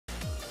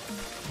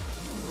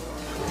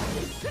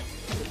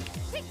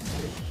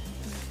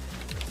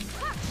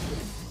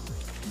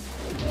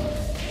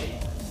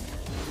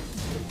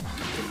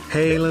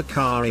Hey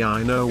Lacari,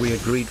 I know we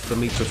agreed for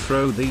me to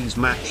throw these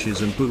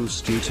matches and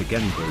boost you to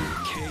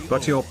Genbu.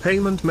 But your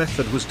payment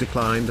method was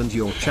declined and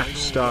your chat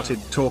started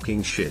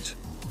talking shit.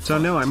 So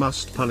now I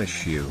must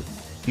punish you.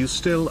 You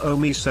still owe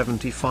me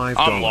 $75.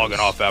 I'm logging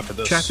off after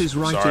this. Chat is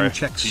writing Sorry.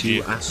 checks GG.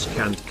 you ask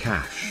can't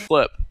cash.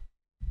 Flip.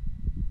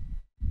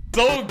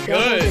 So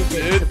good,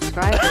 dude.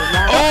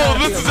 Oh,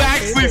 this is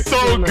actually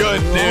so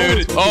good,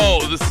 dude.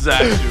 Oh, this is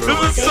actually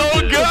really good. This is so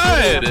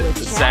good.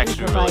 This is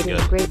actually really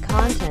good. Great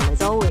content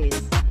as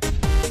always.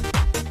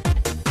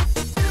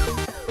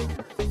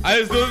 I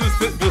just know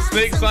the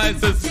snake sign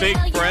says fake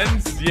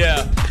friends.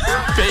 Yeah.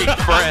 Fake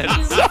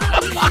friends.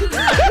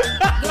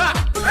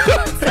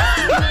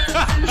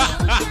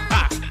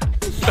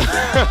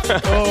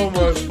 Oh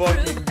my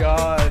fucking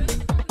god.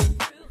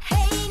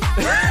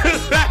 This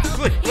is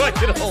actually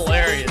fucking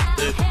hilarious,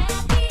 dude.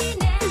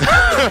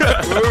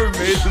 Whoever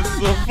made this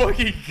so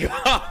fucking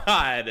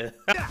god.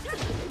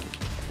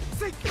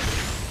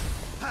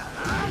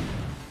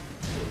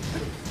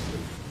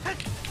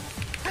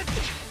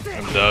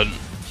 I'm done.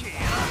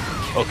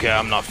 Okay,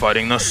 I'm not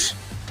fighting this.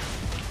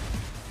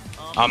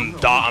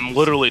 I'm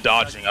literally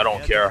dodging. I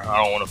don't care. I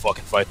don't want to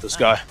fucking fight this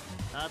guy.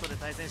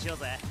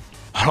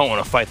 I don't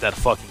want to fight that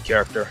fucking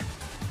character.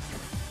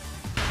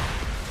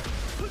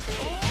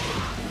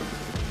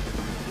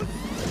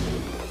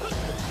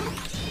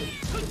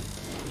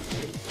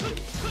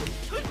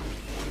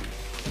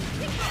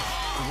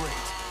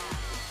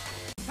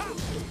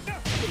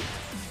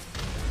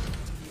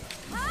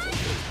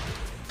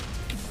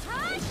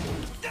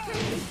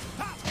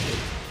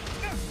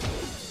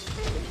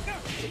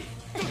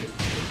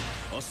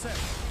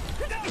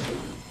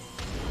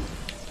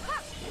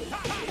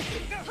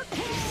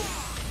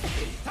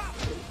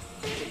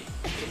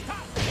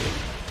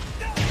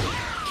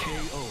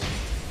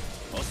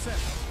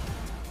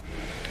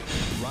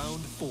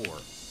 Round 4.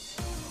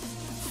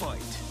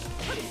 Fight.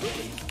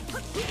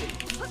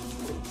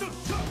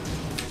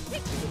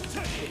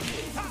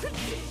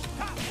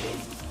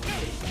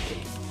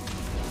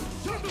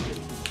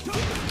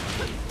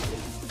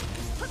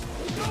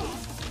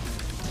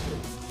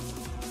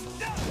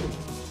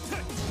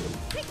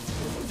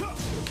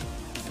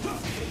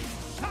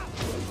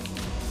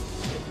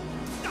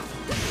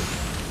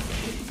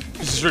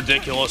 This is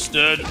ridiculous,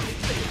 dude.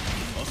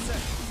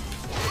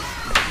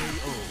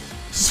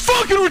 This is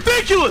fucking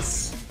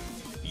ridiculous!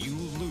 You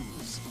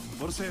lose.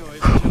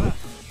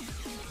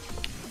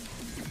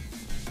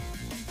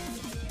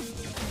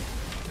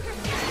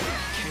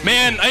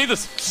 Man, I need to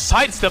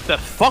sidestep that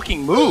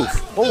fucking move.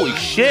 Holy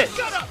shit.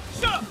 Shut up!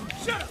 Shut up!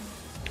 Shut up!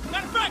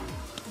 Matter of fact,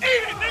 eat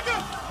it,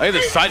 nigga! I need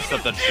to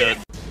sidestep that shit.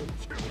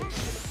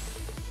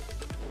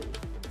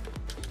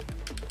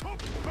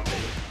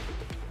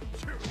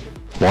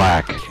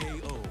 Black.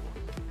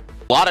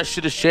 A lot of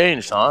shit has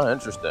changed, huh?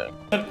 Interesting.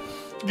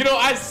 You know,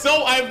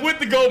 I went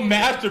to go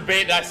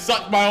masturbate and I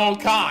sucked my own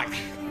cock.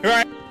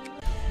 Right?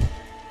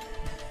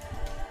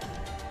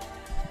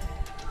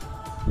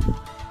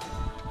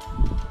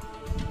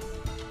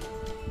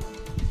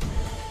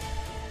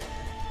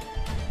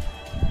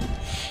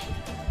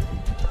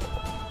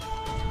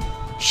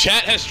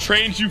 Chat has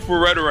trained you for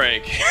red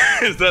rank.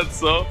 Is that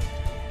so?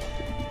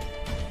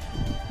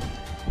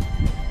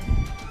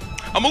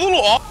 I'm a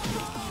little off.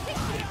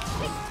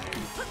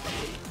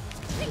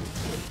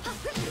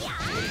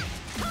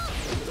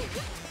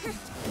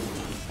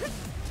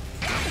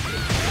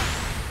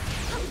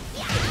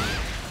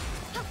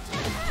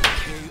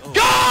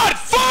 God,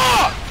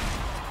 fuck!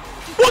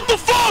 What the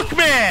fuck,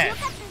 man?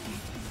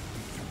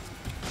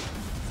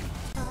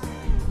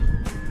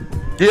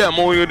 Yeah, I'm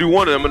only gonna do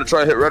one and I'm gonna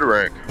try to hit red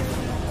rank.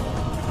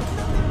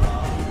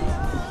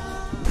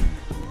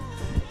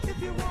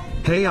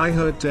 Hey, I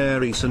heard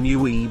there is a new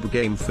weeb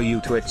game for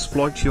you to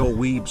exploit your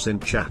weebs in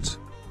chat.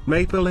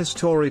 Maple is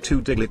Tory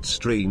to Diglett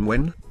stream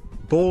when?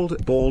 Bald.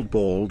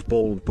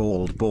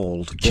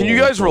 Can you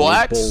guys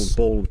relax?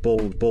 I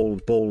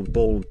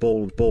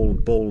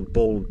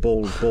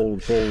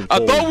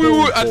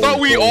thought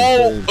we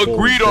all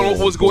agreed on what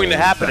was going to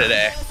happen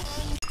today.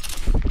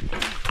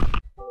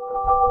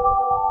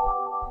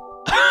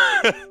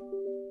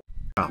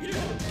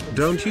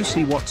 Don't you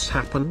see what's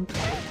happened?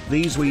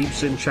 These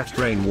weebs in chat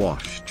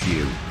brainwashed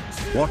you.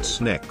 What's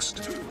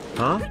next?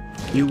 Huh?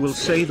 You will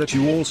say that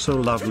you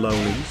also love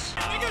lolies?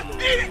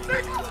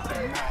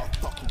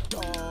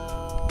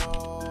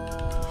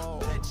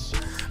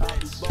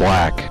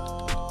 Black.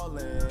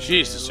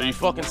 Jesus, are you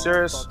fucking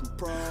serious?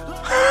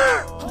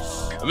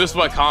 I missed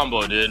my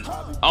combo, dude.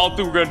 I don't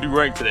think we're gonna do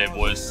rank today,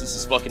 boys. This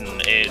is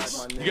fucking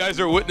AIDS. You guys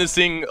are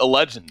witnessing a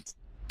legend.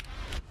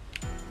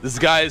 This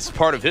guy is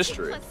part of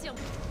history.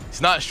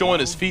 He's not showing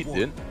his feet,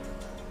 dude.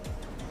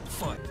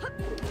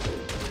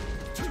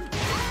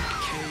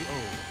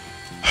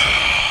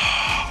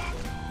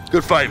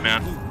 Good fight,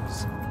 man.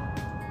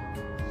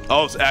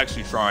 I was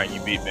actually trying.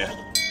 You beat me.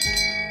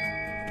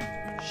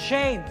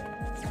 Shame.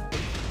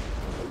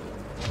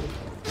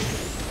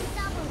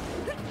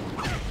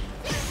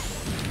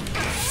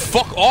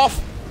 Fuck off.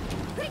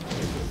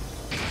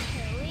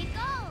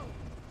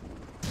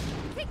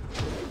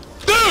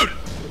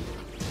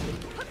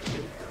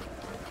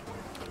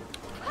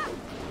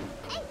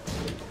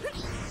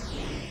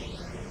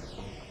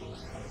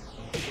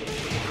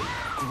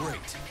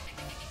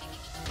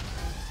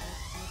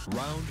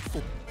 Round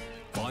 4.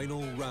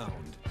 Final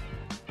round.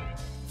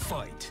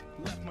 Fight.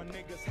 Left my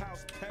nigga's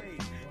house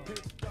paid.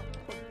 Picked up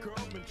a girl,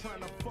 been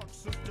trying to fuck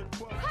since the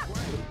 12th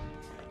grade.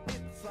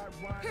 It's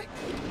ironic.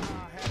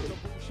 I had the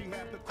boo, she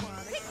had the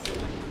chronic.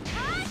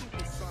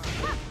 Supersonic.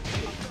 I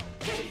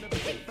felt in the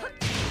big fat.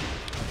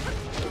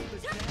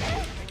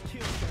 And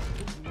killed that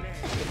boo now.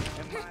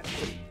 And my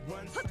deep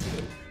runs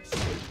deep. So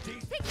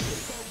deep, put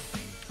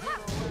her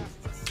ass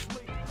to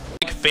sleep.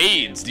 Like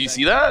fades. Do you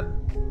see that?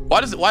 Why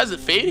is it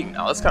fading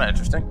now? That's kind of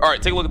interesting. All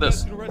right, take a look at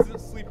this.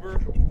 Resident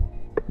sleeper.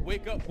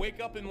 Wake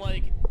up in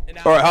like an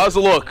hour. All right, how's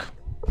it look?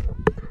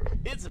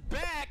 It's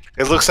back.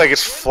 It looks like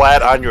it's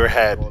flat on your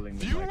head.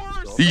 Viewers.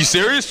 Are you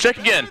serious? Check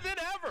again. Better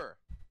than ever.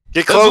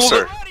 Get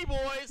closer. Ready,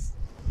 boys.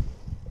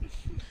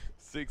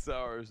 6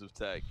 hours of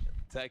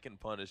Tekken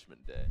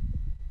Punishment Day.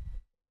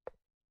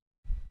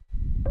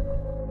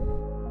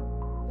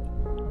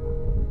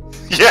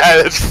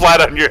 Yeah, it's flat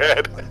on your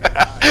head.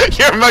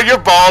 you're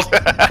bald.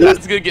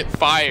 It's gonna get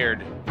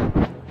fired.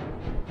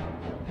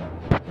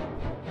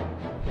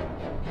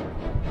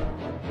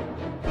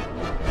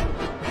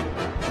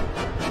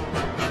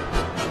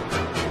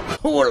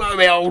 Hello,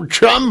 my old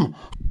chum.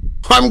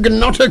 I'm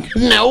not a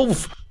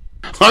elf.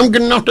 I'm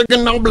not a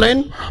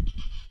goblin.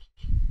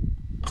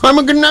 I'm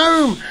a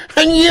gnome,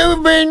 and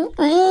you've been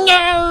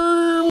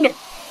no.